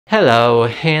Hello,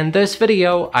 in this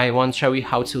video I want to show you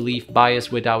how to leave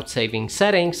BIOS without saving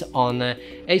settings on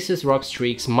Asus ROG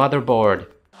STRIX motherboard.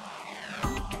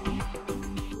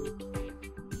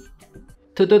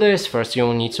 To do this, first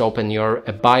you'll need to open your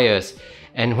BIOS,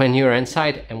 and when you're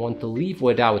inside and want to leave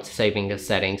without saving the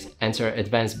settings, enter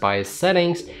Advanced BIOS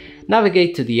Settings,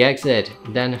 navigate to the exit,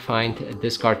 then find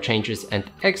Discard Changes and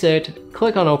Exit,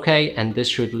 click on OK, and this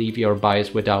should leave your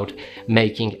BIOS without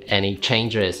making any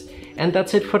changes. And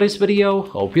that's it for this video.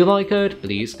 Hope you like it.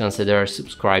 Please consider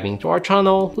subscribing to our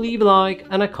channel, leave a like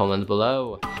and a comment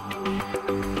below.